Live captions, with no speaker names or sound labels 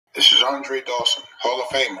Andre Dawson, Hall of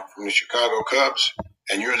Famer from the Chicago Cubs,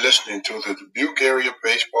 and you're listening to the Dubuque Area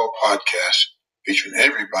Baseball Podcast featuring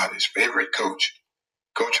everybody's favorite coach,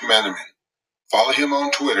 Coach Manaman. Follow him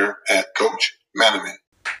on Twitter at Coach Manaman.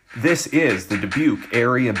 This is the Dubuque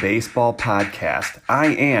Area Baseball Podcast. I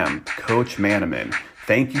am Coach Manaman.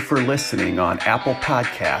 Thank you for listening on Apple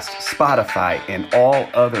Podcasts, Spotify, and all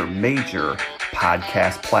other major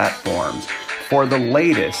podcast platforms. For the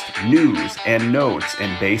latest news and notes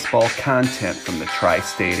and baseball content from the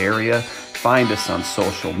tri-state area, find us on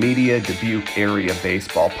social media, Dubuque Area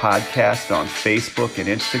Baseball Podcast on Facebook and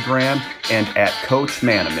Instagram, and at Coach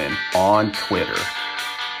Manaman on Twitter.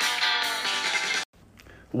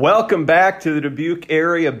 Welcome back to the Dubuque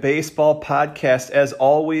Area Baseball Podcast. As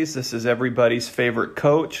always, this is everybody's favorite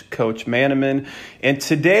coach, Coach Manaman. And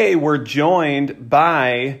today we're joined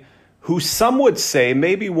by who some would say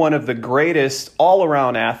maybe one of the greatest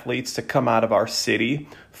all-around athletes to come out of our city,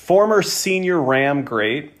 former senior Ram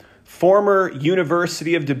great, former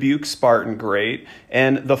University of Dubuque Spartan great,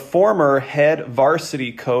 and the former head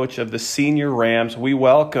varsity coach of the senior Rams. We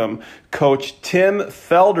welcome Coach Tim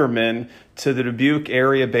Felderman to the Dubuque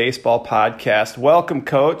Area Baseball Podcast. Welcome,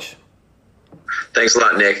 Coach. Thanks a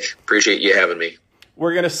lot, Nick. Appreciate you having me.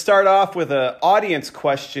 We're going to start off with an audience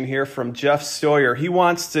question here from Jeff Stoyer. He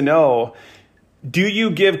wants to know, do you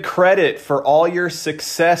give credit for all your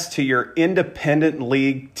success to your independent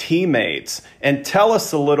league teammates? And tell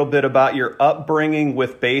us a little bit about your upbringing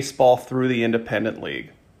with baseball through the independent league.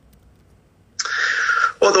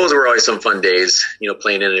 Well, those were always some fun days,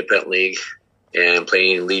 playing in independent league and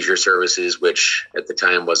playing leisure services, which at the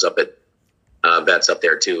time was up at Vets up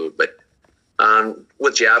there too. But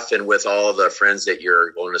with Jeff and with all the friends that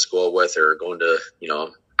you're going to school with or going to,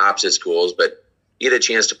 opposite schools, but you get a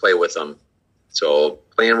chance to play with them. So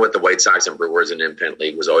playing with the White Sox and Brewers in independent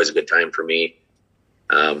league was always a good time for me.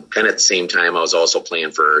 Kind of at the same time, I was also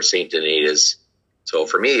playing for St. Donatus. So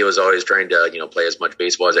for me, it was always trying to, play as much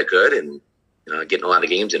baseball as I could and getting a lot of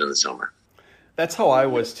games in the summer. That's how I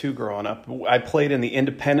was too growing up. I played in the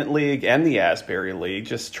independent league and the Asbury League,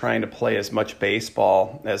 just trying to play as much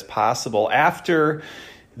baseball as possible. After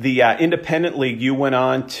the independent league, you went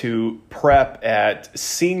on to prep at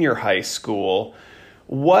senior high school.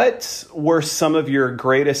 What were some of your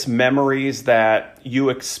greatest memories that you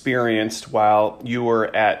experienced while you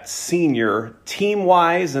were at senior,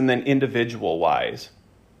 team-wise and then individual-wise?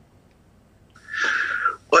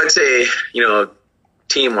 Well, I'd say,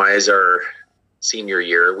 team-wise, our senior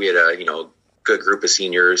year, we had a, good group of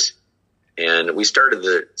seniors, and we started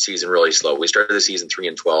the season really slow. We started the season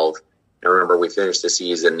 3-12. I remember we finished the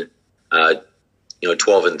season,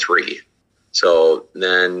 12-3. So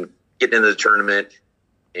then getting into the tournament,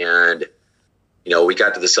 and, we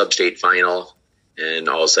got to the sub-state final and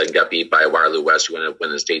all of a sudden got beat by Waterloo West, who ended up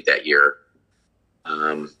winning the state that year.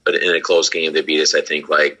 But in a close game, they beat us, I think,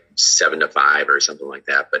 like 7-5 or something like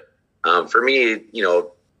that. But for me,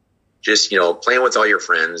 just, playing with all your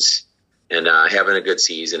friends and having a good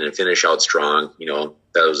season and finish out strong, that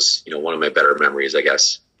was, one of my better memories, I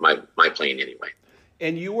guess, my playing anyway.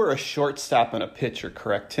 And you were a shortstop and a pitcher,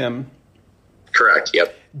 correct, Tim? Correct,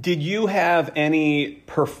 yep. Did you have any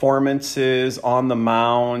performances on the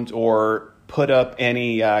mound or put up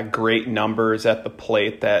any great numbers at the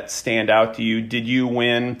plate that stand out to you? Did you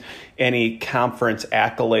win any conference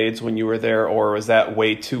accolades when you were there, or was that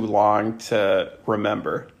way too long to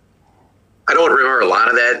remember? I don't remember a lot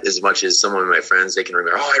of that as much as some of my friends. They can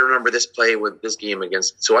remember, I remember this play with this game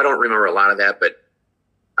against. So I don't remember a lot of that, but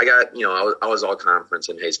I got, I was all conference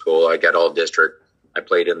in high school. I got all district. I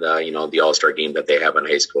played in the, the all-star game that they have in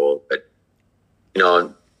high school. But,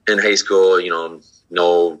 in high school,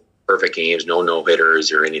 no perfect games, no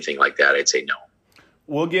no-hitters or anything like that. I'd say no.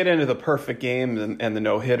 We'll get into the perfect game and the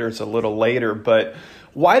no-hitters a little later, but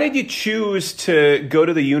why did you choose to go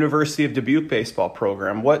to the University of Dubuque baseball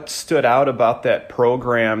program? What stood out about that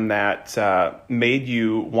program that made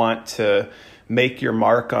you want to make your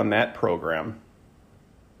mark on that program?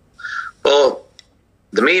 Well,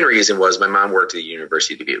 the main reason was my mom worked at the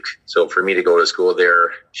University of Dubuque. So for me to go to school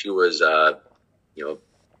there, she was, 9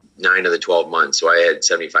 of the 12 months. So I had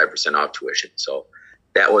 75% off tuition. So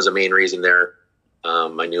that was a main reason there.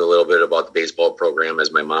 I knew a little bit about the baseball program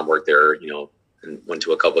as my mom worked there, and went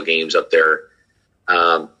to a couple of games up there.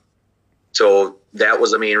 So that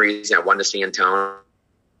was the main reason I wanted to stay in town.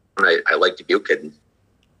 I liked Dubuque and,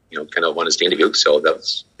 kind of wanted to stay in Dubuque. So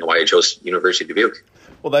that's why I chose University of Dubuque.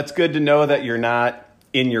 Well, that's good to know that you're not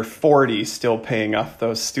in your 40s still paying off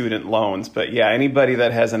those student loans. But yeah, anybody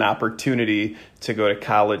that has an opportunity to go to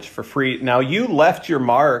college for free. Now, you left your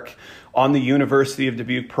mark on the University of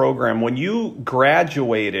Dubuque program. When you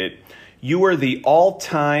graduated, you were the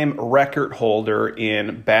all-time record holder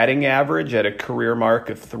in batting average at a career mark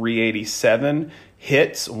of 387,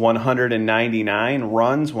 hits 199,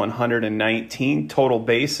 runs 119, total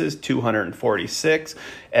bases 246,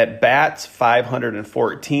 at bats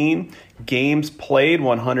 514, games played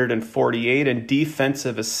 148, and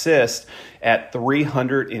defensive assist at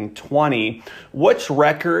 320. Which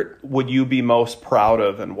record would you be most proud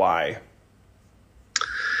of and why?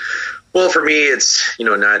 Well, for me, it's,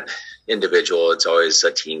 not individual. It's always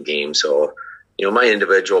a team game. So, my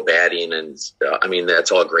individual batting and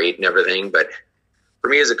that's all great and everything. But for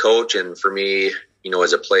me as a coach and for me,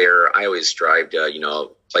 as a player, I always strive to,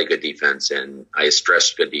 play good defense, and I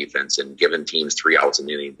stress good defense and giving teams 3 outs in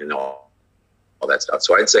the inning and all that stuff.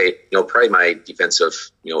 So I'd say, probably my defensive,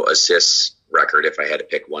 assists record, if I had to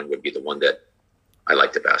pick one, would be the one that I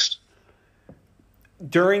like the best.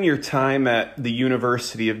 During your time at the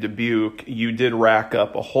University of Dubuque, you did rack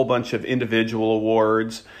up a whole bunch of individual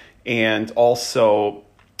awards and also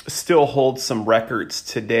still hold some records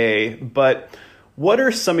today. But what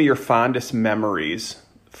are some of your fondest memories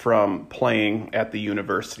from playing at the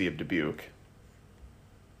University of Dubuque?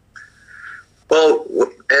 Well,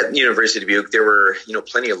 at the University of Dubuque, there were,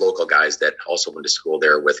 plenty of local guys that also went to school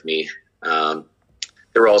there with me.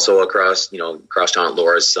 There were also across town at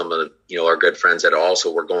Loras, some of our good friends that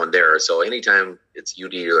also were going there. So anytime it's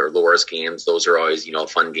UD or Loras games, those are always,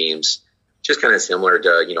 fun games. Just kind of similar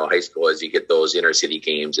to, high school as you get those inner city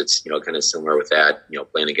games. It's, kind of similar with that,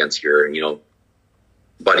 playing against your,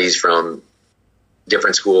 buddies from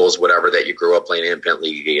different schools, whatever, that you grew up playing independent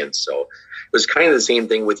league against. So it was kind of the same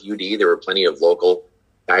thing with UD. There were plenty of local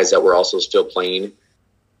guys that were also still playing.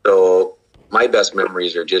 So my best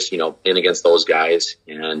memories are just, playing against those guys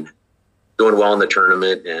and doing well in the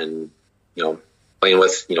tournament and, playing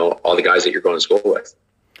with, all the guys that you're going to school with.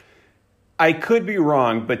 I could be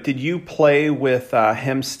wrong, but did you play with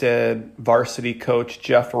Hempstead varsity coach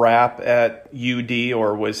Jeff Rapp at UD,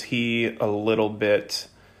 or was he a little bit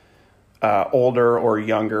older or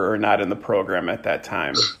younger or not in the program at that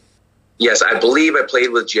time? Yes, I believe I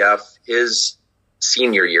played with Jeff. His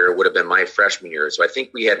senior year would have been my freshman year. So I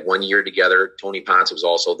think we had 1 year together. Tony Ponce was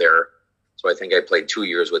also there. So I think I played 2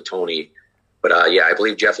 years with Tony. But I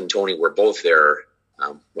believe Jeff and Tony were both there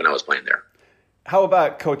when I was playing there. How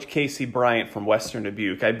about Coach Casey Bryant from Western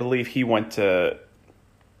Dubuque? I believe he went to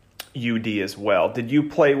UD as well. Did you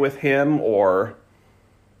play with him, or?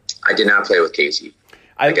 I did not play with Casey.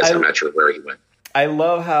 I guess I'm not sure where he went. I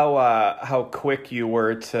love how quick you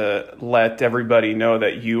were to let everybody know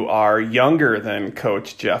that you are younger than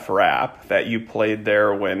Coach Jeff Rapp, that you played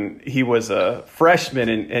there when he was a freshman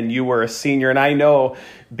and you were a senior. And I know,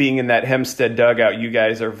 being in that Hempstead dugout, you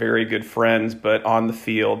guys are very good friends, but on the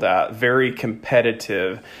field, very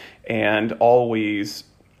competitive and always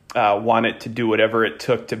wanted to do whatever it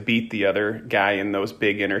took to beat the other guy in those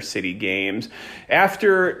big inner city games.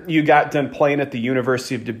 After you got done playing at the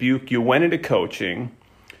University of Dubuque, you went into coaching.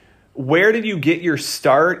 Where did you get your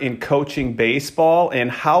start in coaching baseball,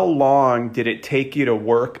 and how long did it take you to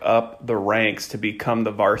work up the ranks to become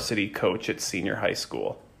the varsity coach at senior high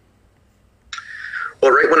school?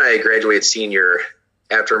 Well, right when I graduated senior,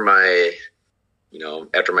 after my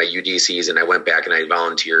UD season, I went back and I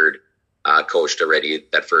volunteered. Coached already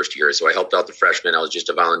that first year. So I helped out the freshmen. I was just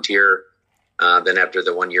a volunteer. Then after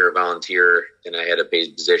the 1 year volunteer, then I had a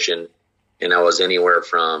paid position, and I was anywhere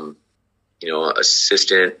from,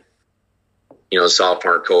 assistant,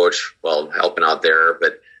 sophomore coach, helping out there,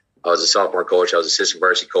 but I was a sophomore coach. I was assistant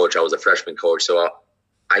varsity coach. I was a freshman coach. So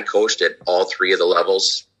I coached at all three of the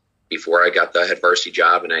levels before I got the head varsity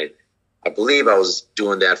job. And I believe I was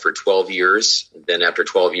doing that for 12 years. And then after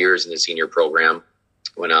 12 years in the senior program,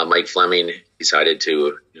 when Mike Fleming decided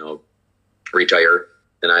to, retire,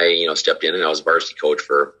 then I, stepped in and I was varsity coach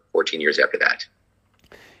for 14 years after that.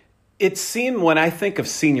 It seemed, when I think of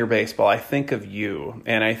senior baseball, I think of you,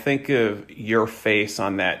 and I think of your face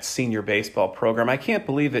on that senior baseball program. I can't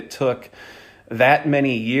believe it took that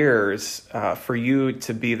many years for you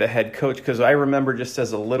to be the head coach, because I remember just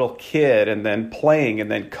as a little kid and then playing and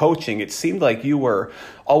then coaching, it seemed like you were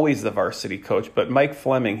always the varsity coach. But Mike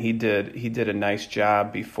Fleming, he did a nice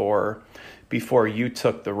job before you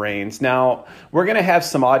took the reins. Now, we're going to have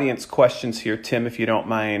some audience questions here, Tim, if you don't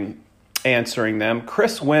mind answering them.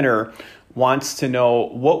 Chris Winter wants to know,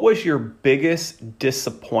 what was your biggest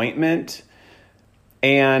disappointment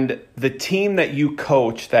and the team that you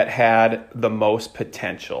coached that had the most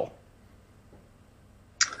potential?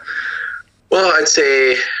 Well, I'd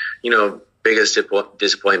say, biggest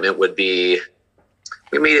disappointment would be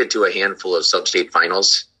we made it to a handful of sub-state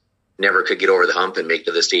finals, never could get over the hump and make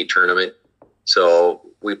to the state tournament. So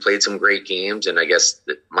we played some great games, and I guess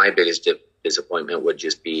my biggest disappointment would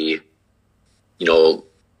just be,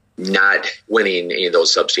 not winning any of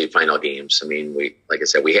those sub-state final games. I mean, like I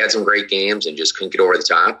said, we had some great games and just couldn't get over the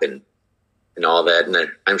top and all that.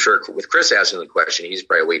 And I'm sure with Chris asking the question, he's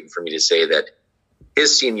probably waiting for me to say that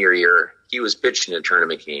his senior year, he was pitching a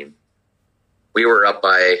tournament game. We were up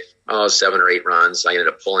by 7 or 8 runs. I ended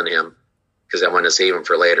up pulling him because I wanted to save him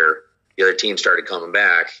for later. The other team started coming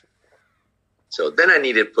back. So then I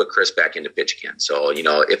needed to put Chris back into pitch again. So,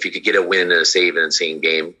 if you could get a win and a save in the same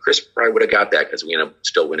game, Chris probably would have got that because we ended up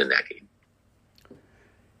still winning that game.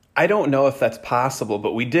 I don't know if that's possible,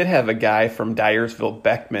 but we did have a guy from Dyersville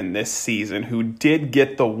Beckman this season who did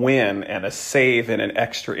get the win and a save in an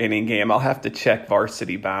extra inning game. I'll have to check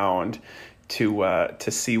Varsity Bound to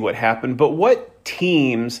see what happened. But what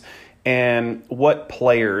teams and what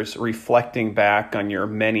players, reflecting back on your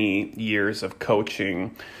many years of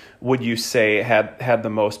coaching, would you say had the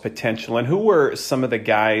most potential? And who were some of the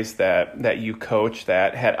guys that you coached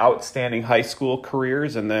that had outstanding high school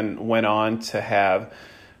careers and then went on to have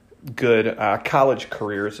good college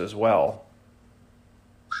careers as well?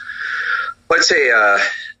 Let's say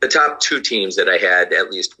the top 2 teams that I had,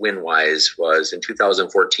 at least win-wise, was in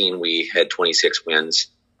 2014 we had 26 wins.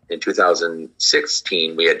 In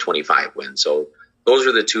 2016 we had 25 wins. So those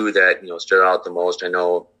are the 2 that stood out the most. I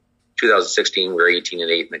know 2016 we were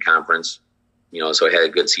 18-8 in the conference, so I had a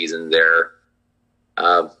good season there.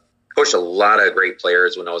 Coached a lot of great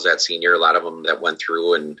players when I was that senior. A lot of them that went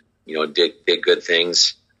through and did good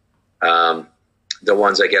things. The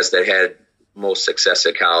ones I guess that had most success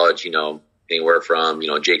at college, anywhere from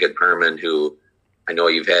Jacob Perman, who I know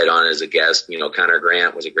you've had on as a guest. Connor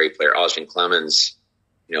Grant was a great player. Austin Clemens,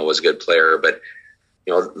 was a good player, but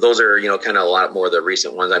those are, kind of a lot more of the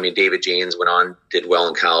recent ones. I mean, David Janes went on, did well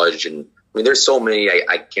in college. And I mean, there's so many,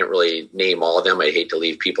 I can't really name all of them. I hate to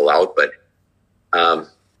leave people out, but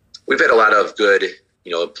we've had a lot of good,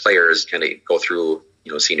 players kind of go through,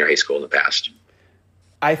 senior high school in the past.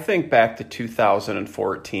 I think back to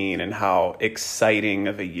 2014 and how exciting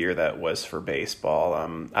of a year that was for baseball.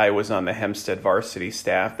 I was on the Hempstead varsity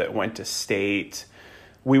staff that went to state.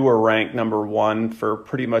 We were ranked number 1 for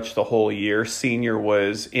pretty much the whole year. Senior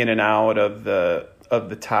was in and out of the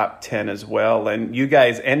top 10 as well. And you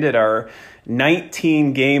guys ended our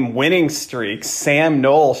 19-game winning streak. Sam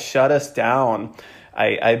Knoll shut us down.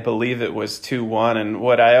 I believe it was 2-1. And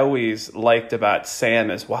what I always liked about Sam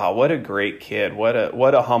is, wow, what a great kid. What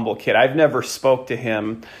a humble kid. I've never spoke to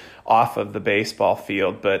him off of the baseball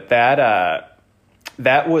field, but that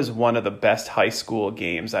was one of the best high school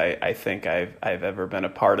games I think I've ever been a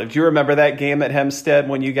part of. Do you remember that game at Hempstead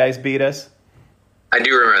when you guys beat us? I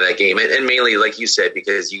do remember that game, and mainly, like you said,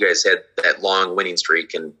 because you guys had that long winning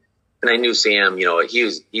streak, and I knew Sam.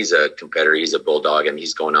 He's a competitor, he's a bulldog, and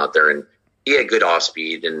he's going out there, and he had good off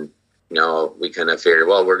speed, and we kind of figured,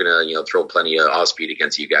 well, we're gonna throw plenty of off speed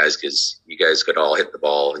against you guys because you guys could all hit the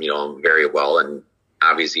ball, very well, and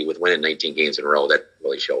obviously with winning 19 games in a row, that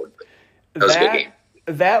really showed. But that was a good game.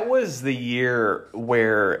 That was the year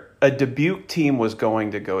where a Dubuque team was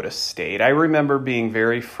going to go to state. I remember being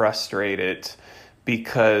very frustrated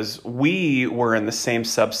because we were in the same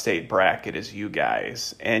sub-state bracket as you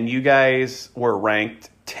guys. And you guys were ranked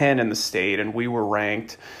 10 in the state, and we were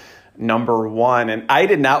ranked number 1. And I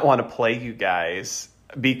did not want to play you guys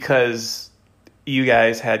because you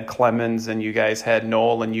guys had Clemens and you guys had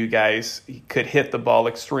Knoll and you guys could hit the ball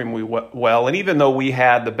extremely well. And even though we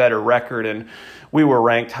had the better record and we were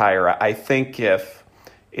ranked higher, I think if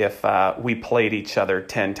we played each other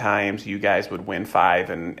 10 times, you guys would win 5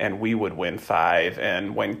 and we would win 5.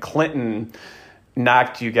 And when Clinton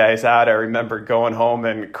knocked you guys out, I remember going home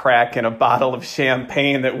and cracking a bottle of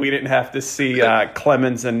champagne that we didn't have to see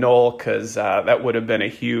Clemens and Knoll because that would have been a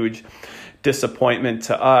huge disappointment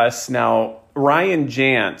to us. Now, Ryan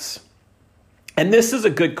Jantz, and this is a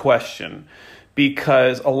good question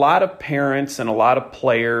because a lot of parents and a lot of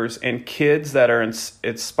players and kids that are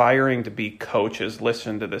aspiring to be coaches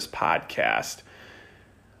listen to this podcast.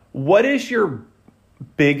 What is your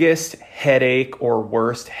biggest headache or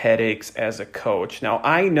worst headaches as a coach? Now,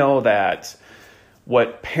 I know that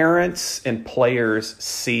what parents and players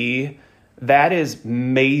see, that is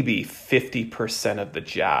maybe 50% of the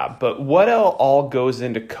job. But what all goes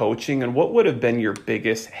into coaching, and what would have been your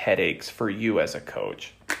biggest headaches for you as a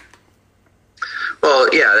coach?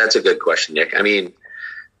 Well, yeah, that's a good question, Nick. I mean,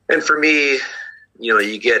 and for me,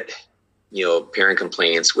 you get, parent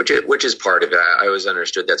complaints, which is part of it. I always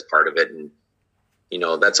understood that's part of it. And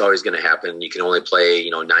that's always going to happen. You can only play,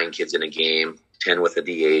 9 kids in a game, 10 with a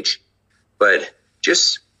DH. But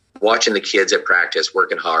just watching the kids at practice,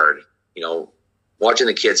 working hard, watching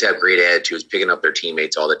the kids have great attitudes, picking up their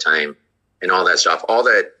teammates all the time and all that stuff,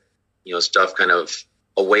 stuff kind of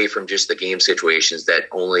away from just the game situations that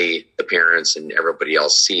only the parents and everybody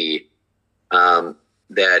else see,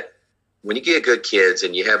 that when you get good kids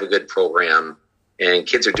and you have a good program and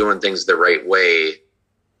kids are doing things the right way,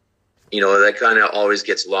 that kind of always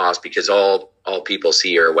gets lost because all people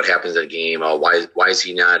see are what happens in a game. Oh, why is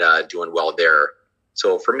he not doing well there?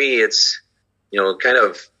 So for me, it's, kind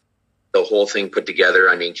of the whole thing put together.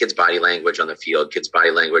 I mean, kids' body language on the field, kids'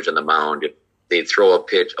 body language on the mound. If they throw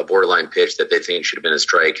a borderline pitch that they think should have been a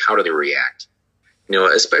strike, how do they react?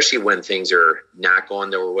 Especially when things are not going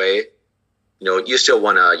their way, you still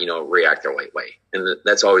want to, react the right way. And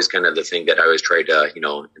that's always kind of the thing that I always try to,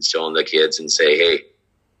 instill in the kids and say, hey,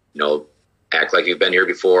 act like you've been here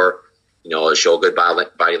before, show good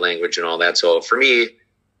body language and all that. So for me,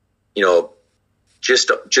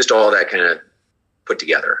 just all that kind of put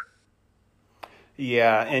together.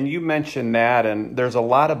 Yeah, and you mentioned that, and there's a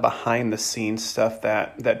lot of behind-the-scenes stuff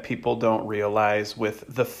that people don't realize with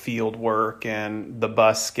the field work and the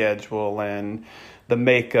bus schedule and the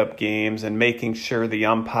makeup games and making sure the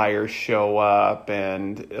umpires show up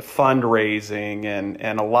and fundraising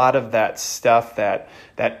and a lot of that stuff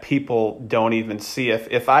that people don't even see.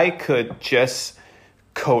 If I could just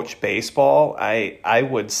coach baseball, I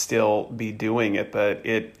would still be doing it, but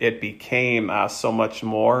it became so much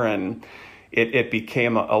more, and it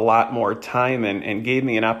became a lot more time and gave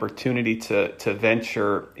me an opportunity to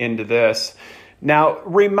venture into this. Now,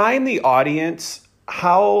 remind the audience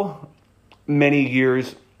how many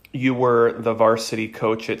years you were the varsity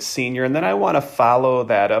coach at senior, and then I want to follow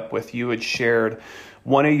that up with you had shared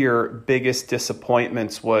one of your biggest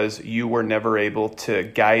disappointments was you were never able to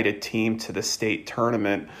guide a team to the state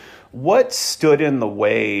tournament. What stood in the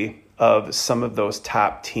way of some of those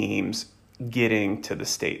top teams getting to the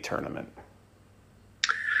state tournament?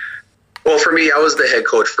 Well, for me, I was the head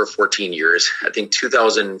coach for 14 years. I think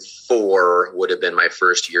 2004 would have been my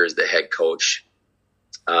first year as the head coach.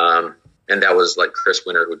 And that was like Chris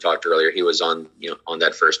Winter, who talked earlier. He was on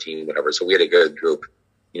that first team, whatever. So we had a good group,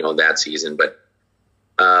 that season. But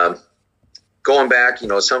going back,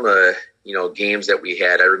 some of the, games that we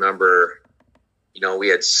had, I remember, we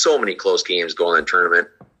had so many close games going in the tournament.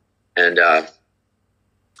 And,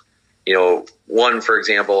 one, for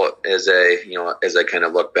example, as I kind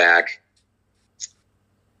of look back,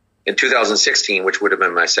 in 2016, which would have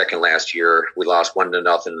been my second last year, we lost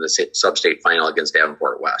 1-0 in the sub-state final against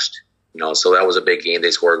Davenport West. So that was a big game.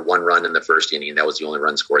 They scored 1 run in the first inning. That was the only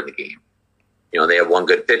run scored in the game. They had one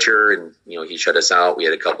good pitcher, and he shut us out. We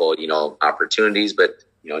had a couple, opportunities, but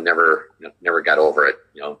never got over it.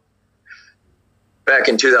 Back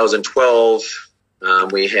in 2012,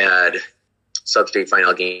 we had sub-state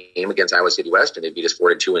final game against Iowa City West, and they beat us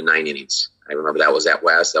 4-2 in 9 innings. I remember that was at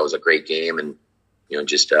West. That was a great game, and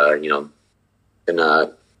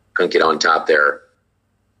couldn't get on top there.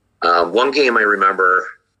 One game I remember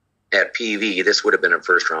at PV, this would have been a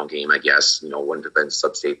first round game, I guess, wouldn't have been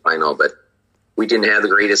sub-state final, but we didn't have the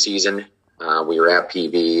greatest season. We were at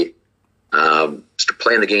PV,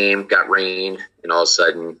 playing the game, got rain, and all of a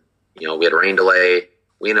sudden, we had a rain delay.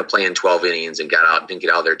 We ended up playing 12 innings and didn't get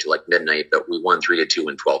out there till like midnight, but we won 3-2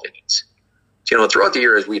 in 12 innings. So, throughout the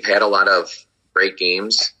years, we've had a lot of great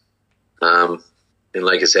games. And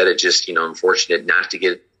like I said, it's just, unfortunate not to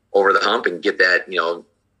get over the hump and get that,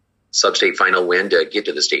 sub-state final win to get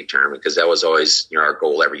to the state tournament, because that was always, our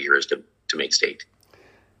goal every year is to make state.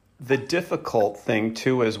 The difficult thing,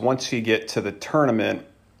 too, is once you get to the tournament,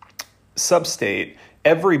 sub-state,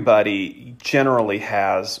 everybody generally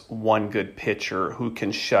has one good pitcher who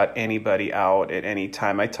can shut anybody out at any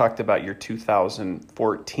time. I talked about your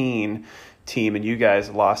 2014 team, and you guys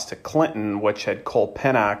lost to Clinton, which had Cole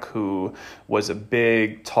Pennock, who was a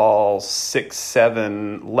big, tall,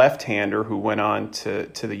 6'7" left-hander who went on to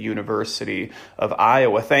the University of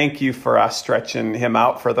Iowa. Thank you for stretching him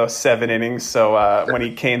out for those 7 innings. So when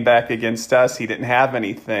he came back against us, he didn't have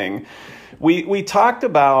anything. We talked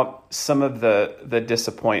about some of the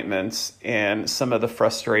disappointments and some of the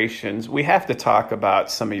frustrations. We have to talk about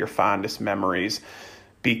some of your fondest memories,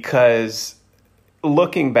 because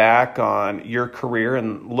looking back on your career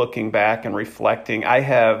and looking back and reflecting, I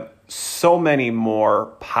have so many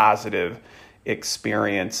more positive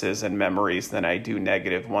experiences and memories than I do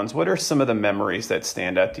negative ones. What are some of the memories that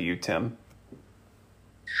stand out to you, Tim?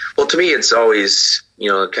 Well, to me, it's always,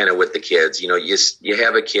 kind of with the kids. You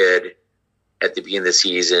have a kid at the beginning of the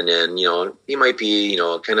season, and he might be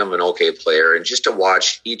kind of an okay player, and just to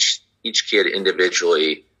watch each kid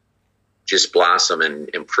individually just blossom and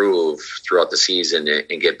improve throughout the season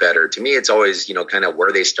and get better. To me, it's always kind of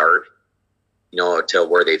where they start, to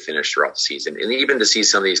where they finish throughout the season, and even to see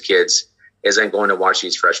some of these kids as I'm going to watch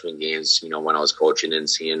these freshman games, when I was coaching and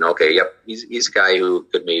seeing, okay, yep, he's a guy who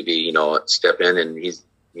could maybe step in, and he's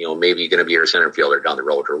maybe going to be our center fielder down the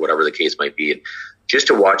road or whatever the case might be. And just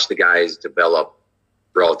to watch the guys develop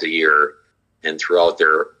throughout the year and throughout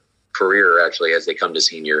their career, actually, as they come to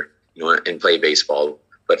senior, and play baseball.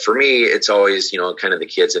 But for me, it's always, kind of the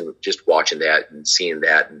kids and just watching that and seeing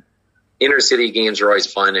that. And inner city games are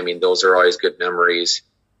always fun. I mean, those are always good memories,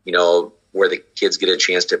 where the kids get a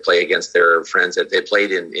chance to play against their friends that they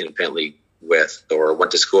played in independent league with or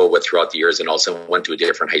went to school with throughout the years, and also went to a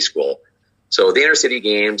different high school. So the inner city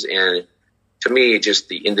games, and to me, just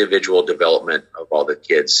the individual development of all the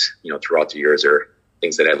kids, throughout the years are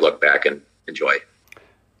things that I look back and enjoy.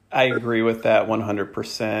 I agree with that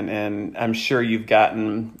 100%. And I'm sure you've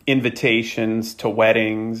gotten invitations to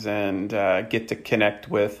weddings and get to connect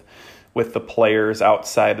with the players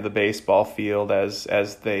outside of the baseball field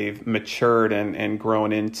as they've matured and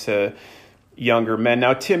grown into younger men.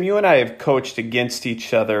 Now, Tim, you and I have coached against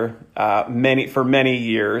each other for many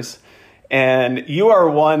years. And you are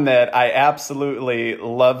one that I absolutely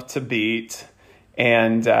love to beat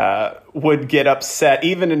and would get upset,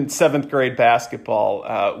 even in 7th grade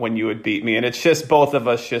basketball, when you would beat me. And it's just both of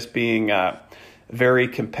us just being very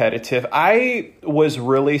competitive. I was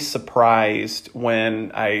really surprised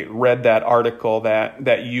when I read that article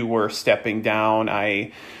that you were stepping down.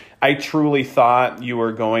 I truly thought you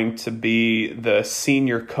were going to be the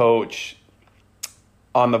senior coach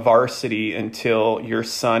on the varsity until your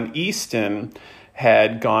son Easton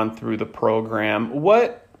had gone through the program.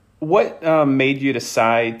 What made you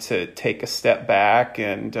decide to take a step back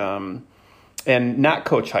and not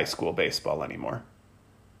coach high school baseball anymore?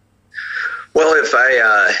 Well, if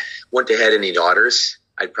I went to have any daughters,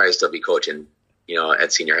 I'd probably still be coaching,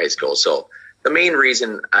 at senior high school. So the main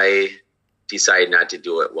reason I decided not to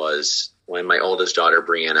do it was when my oldest daughter,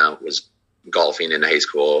 Brianna, was golfing in high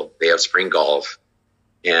school. They have spring golf.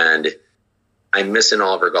 And I'm missing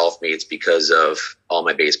all of her golf mates because of all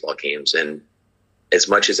my baseball games. And as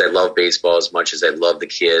much as I love baseball, as much as I love the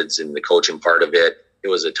kids and the coaching part of it, it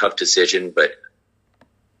was a tough decision. But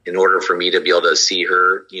in order for me to be able to see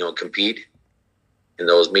her, compete in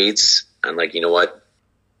those meets, I'm like, you know what?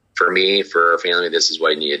 For me, for our family, this is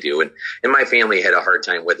what I need to do. And my family had a hard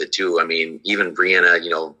time with it too. I mean, even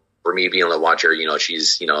Brianna, for me being able to watch her,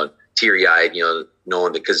 she's, teary-eyed,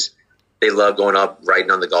 knowing because they love going up,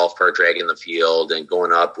 riding on the golf cart, dragging the field, and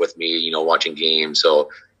going up with me, watching games.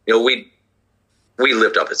 So, we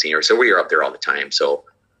lived up at senior, so we were up there all the time. So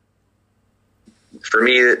for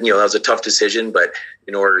me, that was a tough decision, but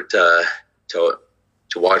in order to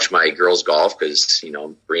watch my girls golf, because,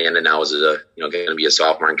 Brianna now is going to be a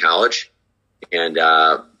sophomore in college. And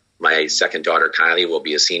my second daughter, Kylie, will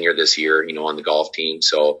be a senior this year, on the golf team.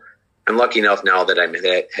 So I'm lucky enough now that I'm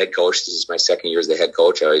the head coach. This is my second year as the head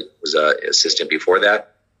coach. I was an assistant before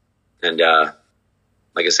that. And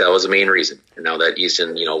like I said, that was the main reason. And now that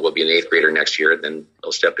Easton, will be an 8th grader next year, then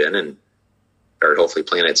he'll step in and start hopefully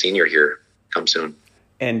playing at senior here come soon.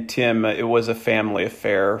 And Tim, it was a family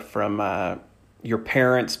affair from your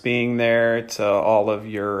parents being there to all of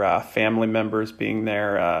your family members being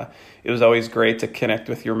there. It was always great to connect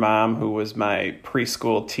with your mom, who was my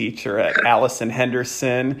preschool teacher at Allison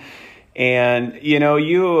Henderson. And,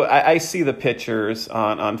 I see the pictures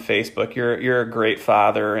on Facebook. You're a great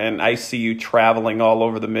father, and I see you traveling all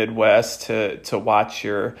over the Midwest to watch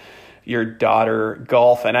your daughter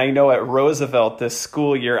golf. And I know at Roosevelt this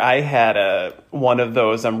school year, I had one of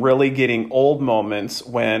those I'm really getting old moments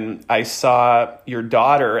when I saw your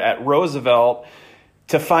daughter at Roosevelt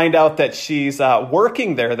to find out that she's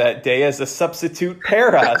working there that day as a substitute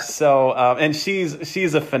para. So, and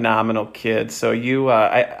she's a phenomenal kid. So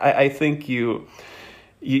I think you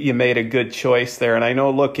made a good choice there. And I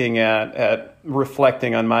know, looking at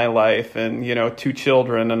reflecting on my life and, 2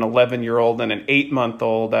 children, an 11-year-old and an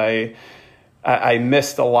 8-month-old, I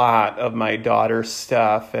missed a lot of my daughter's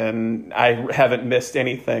stuff, and I haven't missed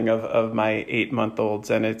anything of my 8-month-olds.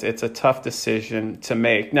 And it's a tough decision to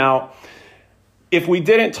make. Now, if we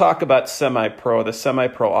didn't talk about semi-pro, the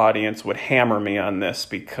semi-pro audience would hammer me on this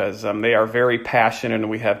because they are very passionate, and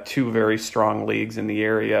we have 2 very strong leagues in the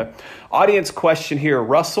area. Audience question here.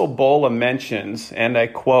 Russell Bola mentions, and I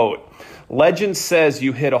quote, "Legend says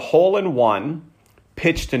you hit a hole-in-one,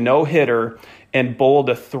 pitched a no-hitter, and bowled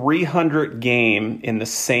a 300 game in the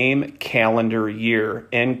same calendar year,"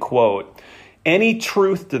 end quote. Any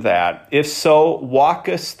truth to that? If so, walk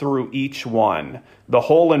us through each one. The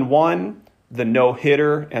hole-in-one, the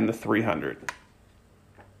no-hitter, and the 300.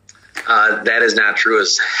 That is not true.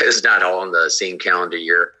 It's not all in the same calendar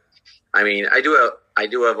year. I mean, I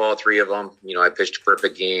do have all three of them. You know, I pitched a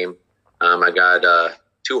perfect game. I got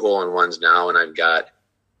 2 hole-in-ones now, and I've got,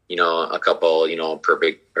 you know, a couple, you know,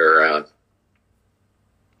 perfect or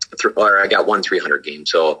I got 1 300 game.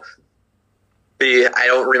 So I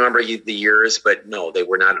don't remember the years, but no, they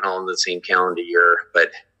were not all in the same calendar year.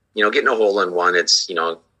 But, you know, getting a hole-in-one, it's, you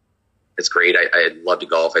know, it's great. I love to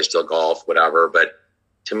golf. I still golf, whatever. But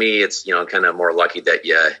to me, it's, you know, kind of more lucky that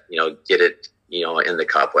you know, get it, you know, in the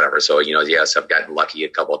cup, whatever. So, you know, yes, I've gotten lucky a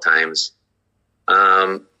couple of times.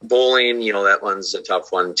 Bowling, you know, that one's a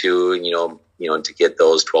tough one too, you know, to get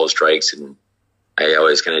those 12 strikes. And I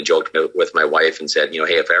always kind of joked with my wife and said, you know,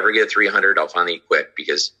 hey, if I ever get 300, I'll finally quit,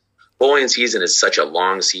 because bowling season is such a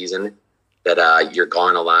long season that you're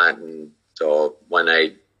gone a lot. And so when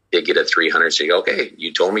I did get a 300, so you go, okay,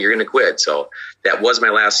 you told me you're going to quit. So that was my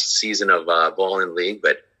last season of bowling league,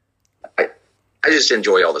 but I just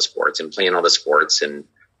enjoy all the sports and playing all the sports and,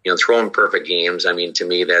 you know, throwing perfect games. I mean, to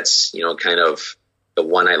me, that's, you know, kind of the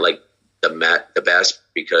one I like the best,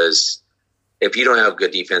 because if you don't have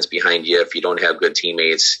good defense behind you, if you don't have good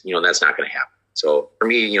teammates, you know, that's not going to happen. So for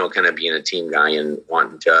me, you know, kind of being a team guy and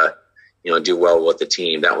wanting to, you know, do well with the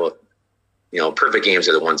team, that will, you know, perfect games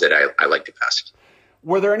are the ones that I like the best.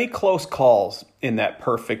 Were there any close calls in that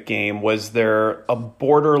perfect game? Was there a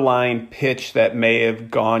borderline pitch that may have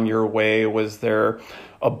gone your way? Was there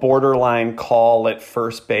a borderline call at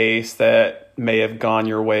first base that may have gone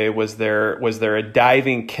your way? Was there a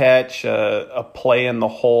diving catch, a play in the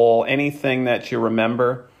hole, anything that you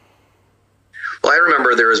remember? Well, I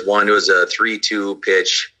remember there was one. It was a 3-2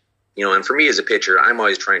 pitch. You know, and for me as a pitcher, I'm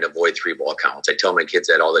always trying to avoid 3-ball counts. I tell my kids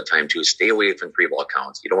that all the time too. Stay away from 3-ball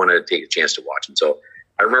counts. You don't want to take a chance to watch them. So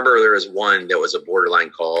I remember there was one that was a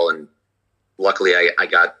borderline call, and luckily I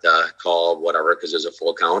got the call, whatever, because it was a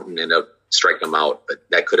full count, and ended up striking them out. But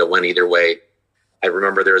that could have went either way. I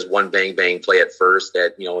remember there was one bang play at first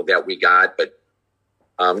that, you know, that we got, but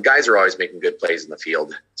guys are always making good plays in the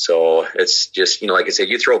field. So it's just, you know, like I said,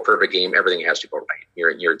 you throw a perfect game, everything has to go right.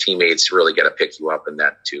 Your teammates really got to pick you up in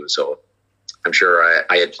that too. So I'm sure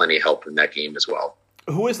I had plenty of help in that game as well.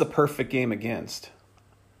 Who is the perfect game against?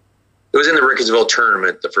 It was in the Rickersville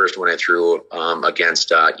tournament, the first one I threw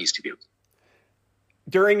against East Dubuque.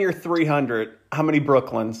 During your 300, how many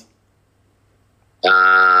Brooklyns?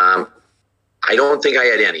 I don't think I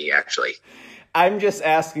had any, actually. I'm just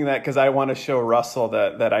asking that because I want to show Russell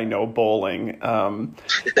that I know bowling.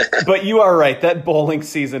 But you are right. That bowling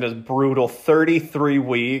season is brutal. 33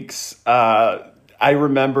 weeks. I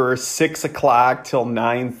remember 6 o'clock till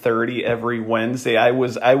 9:30 every Wednesday. I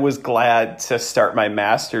was glad to start my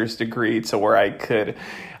master's degree to where I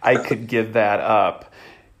could give that up.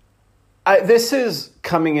 This is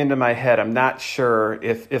coming into my head. I'm not sure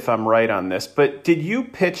if I'm right on this, but did you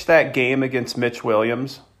pitch that game against Mitch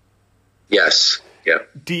Williams? Yes. Yeah.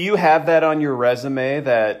 Do you have that on your resume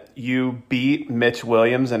that you beat Mitch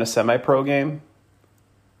Williams in a semi-pro game?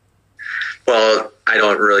 Well, I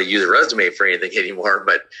don't really use a resume for anything anymore,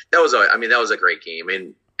 but that was a great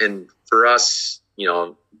game. And for us, you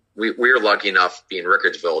know, we were lucky enough being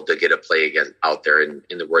Rickersville to get a play out there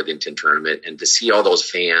in the Worthington tournament, and to see all those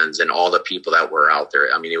fans and all the people that were out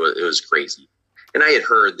there. I mean, it was crazy. And I had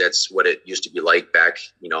heard that's what it used to be like back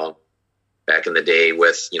in the day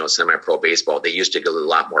with, you know, semi-pro baseball. They used to get a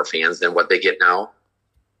lot more fans than what they get now.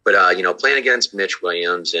 But, you know, playing against Mitch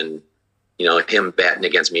Williams and, you know, him batting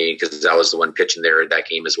against me, because I was the one pitching there at that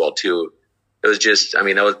game as well, too. It was just, I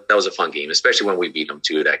mean, that was a fun game, especially when we beat them,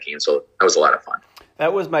 too, that game. So that was a lot of fun.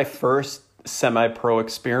 That was my first semi-pro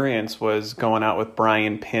experience, was going out with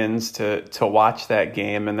Brian Pins to watch that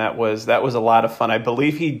game, and that was a lot of fun. I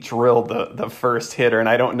believe he drilled the first hitter, and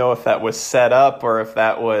I don't know if that was set up or if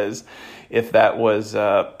that was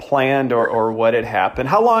planned or what had happened.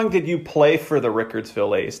 How long did you play for the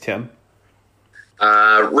Rickersville A's, Tim?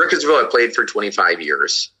 Rickersville, I played for 25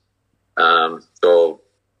 years. So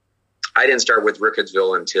I didn't start with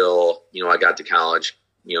Rickersville until, you know, I got to college.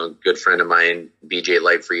 You know, good friend of mine, BJ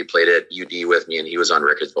Lightfree, played at UD with me, and he was on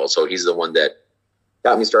Rickersville. So he's the one that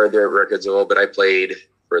got me started there at Rickersville. But I played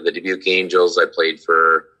for the Dubuque Angels. I played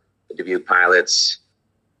for the Dubuque Pilots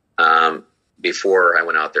before I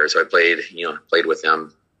went out there. So I played with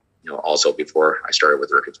them, you know, also before I started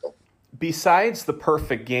with Rickersville. Besides the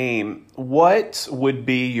perfect game, what would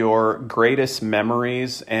be your greatest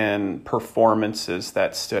memories and performances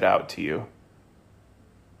that stood out to you?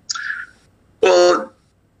 Well,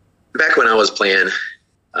 back when I was playing,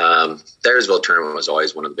 Dyersville tournament was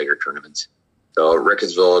always one of the bigger tournaments. So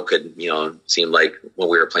Rickettsville could, seem like when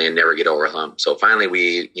we were playing, never get over a hump. So finally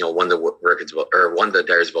we, won the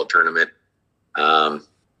Dyersville tournament.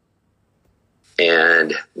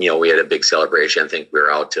 And, we had a big celebration. I think we were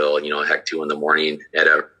out till, 2 a.m. at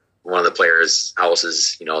one of the players'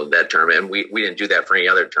 houses, that tournament. And we didn't do that for any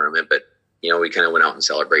other tournament, but, we kind of went out and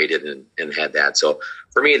celebrated and had that. So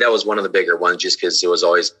for me, that was one of the bigger ones just because it was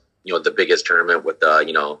always, the biggest tournament with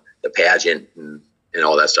the, the pageant and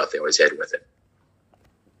all that stuff they always had with it.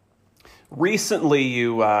 Recently,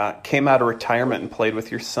 you came out of retirement and played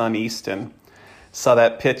with your son, Easton. Saw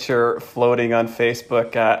that picture floating on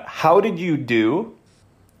Facebook. How did you do?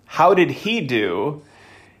 How did he do?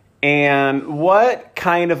 And what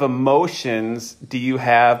kind of emotions do you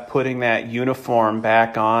have putting that uniform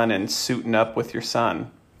back on and suiting up with your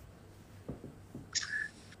son?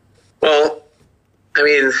 Well, I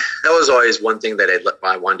mean, that was always one thing that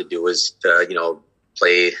I wanted to do was to,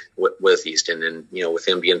 play with Easton. And, with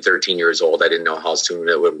him being 13 years old, I didn't know how soon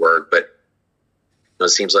it would work. But it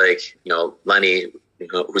seems like, Lenny,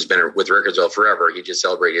 who's been with Rickettsville forever, he just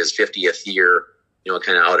celebrated his 50th year,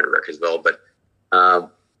 kind of out at Rickettsville. But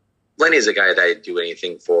Lenny's a guy that I'd do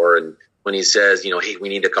anything for. And when he says, hey, we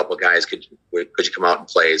need a couple guys, could you come out and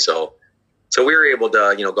play? So we were able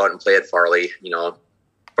to, go out and play at Farley.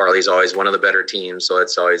 Farley's always one of the better teams, so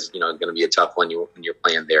it's always, going to be a tough one when you're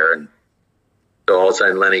playing there. And so all of a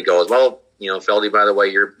sudden Lenny goes, well, Feldy, by the way,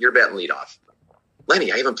 you're batting leadoff.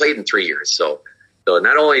 Lenny, I haven't played in 3 years. So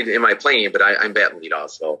not only am I playing, but I'm batting leadoff.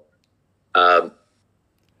 So I'm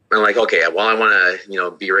like, okay, well, I want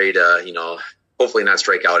to, be ready to, hopefully not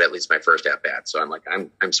strike out at least my first at bat. So I'm like,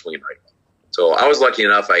 I'm swinging right. So I was lucky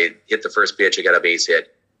enough. I hit the first pitch. I got a base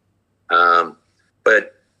hit.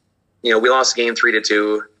 But we lost the game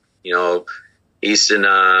 3-2.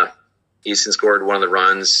 Easton scored one of the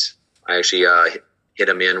runs. I actually hit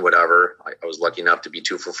him in, whatever. I was lucky enough to be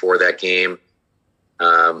 2 for 4 that game.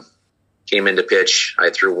 Came into pitch. I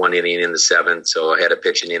threw 1 inning in the 7th, so I had a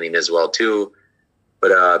pitching inning as well too.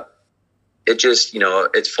 But it just,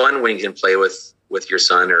 it's fun when you can play with your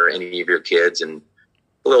son or any of your kids, and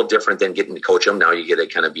a little different than getting to coach them. Now you get to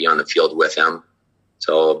kind of be on the field with them.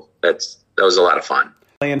 So that was a lot of fun.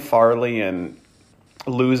 Playing Farley and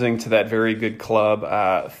losing to that very good club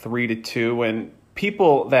 3-2, and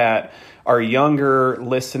people that are younger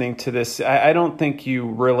listening to this, I don't think you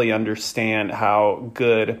really understand how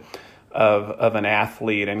good of an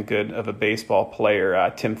athlete and good of a baseball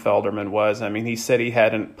player Tim Felderman was. I mean, he said he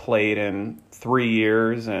hadn't played in 3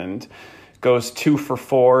 years and goes 2 for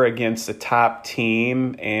 4 against a top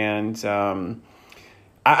team, and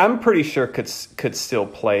I'm pretty sure could still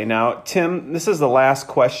play. Now, Tim, this is the last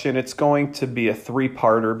question. It's going to be a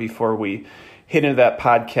 3-parter before we hit into that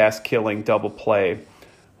podcast killing double play.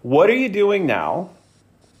 What are you doing now?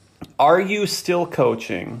 Are you still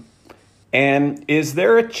coaching? And is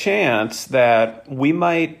there a chance that we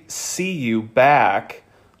might see you back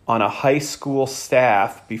on a high school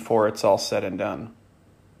staff before it's all said and done?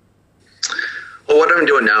 Well, what I'm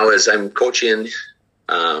doing now is I'm coaching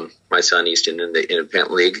my son Easton in the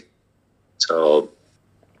Independent League. So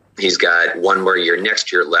he's got 1 more year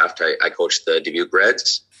next year left. I coach the Dubuque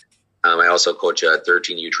Reds. I also coach a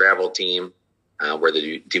 13U travel team. We're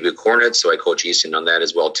the Dubuque Hornets, so I coach Easton on that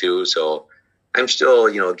as well too. So I'm still,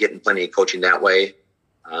 getting plenty of coaching that way.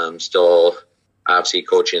 Still obviously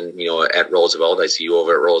coaching, at Roosevelt. I see you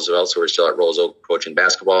over at Roosevelt, so we're still at Roosevelt coaching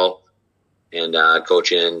basketball and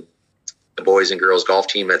coaching the boys and girls golf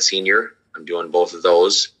team at senior. I'm doing both of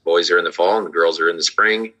those. Boys are in the fall and the girls are in the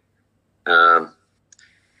spring.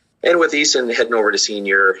 And with Easton heading over to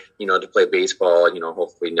senior, to play baseball,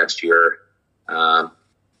 hopefully next year.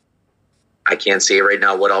 I can't say right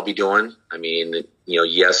now what I'll be doing. I mean,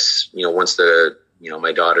 yes, once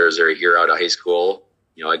my daughters are here out of high school,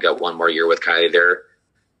 I got 1 more year with Kylie there.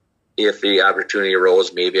 If the opportunity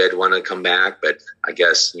arose, maybe I'd want to come back, but I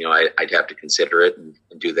guess, I'd have to consider it and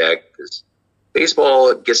do that because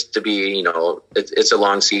baseball gets to be, it's a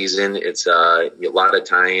long season. It's a lot of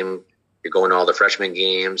time. You're going to all the freshman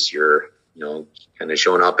games. You're, kind of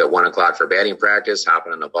showing up at 1 o'clock for batting practice,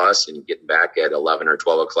 hopping on a bus and getting back at 11 or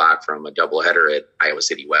 12 o'clock from a doubleheader at Iowa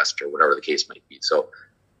City West or whatever the case might be. So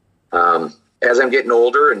as I'm getting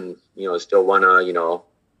older and, still want to,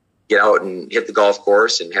 get out and hit the golf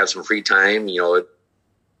course and have some free time,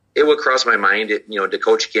 it would cross my mind, to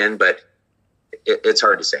coach again, but it's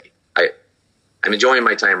hard to say. I'm enjoying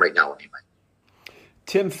my time right now anyway.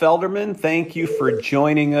 Tim Felderman, thank you for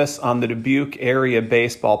joining us on the Dubuque Area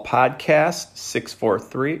Baseball Podcast,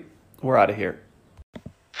 643. We're out of here.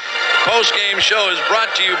 Post-game show is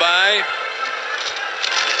brought to you by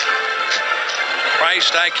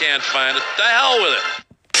Christ, I can't find it. The hell with it.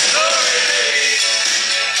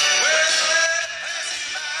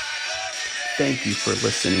 Thank you for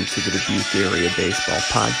listening to the Dubuque Area Baseball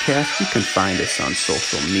Podcast. You can find us on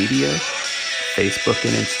social media, Facebook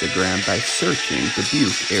and Instagram by searching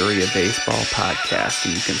Dubuque Area Baseball Podcast.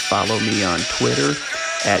 And you can follow me on Twitter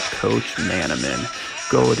at Coach Manaman.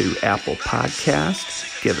 Go to Apple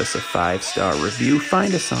Podcasts, give us a 5-star review,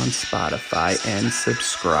 find us on Spotify, and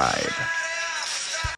subscribe.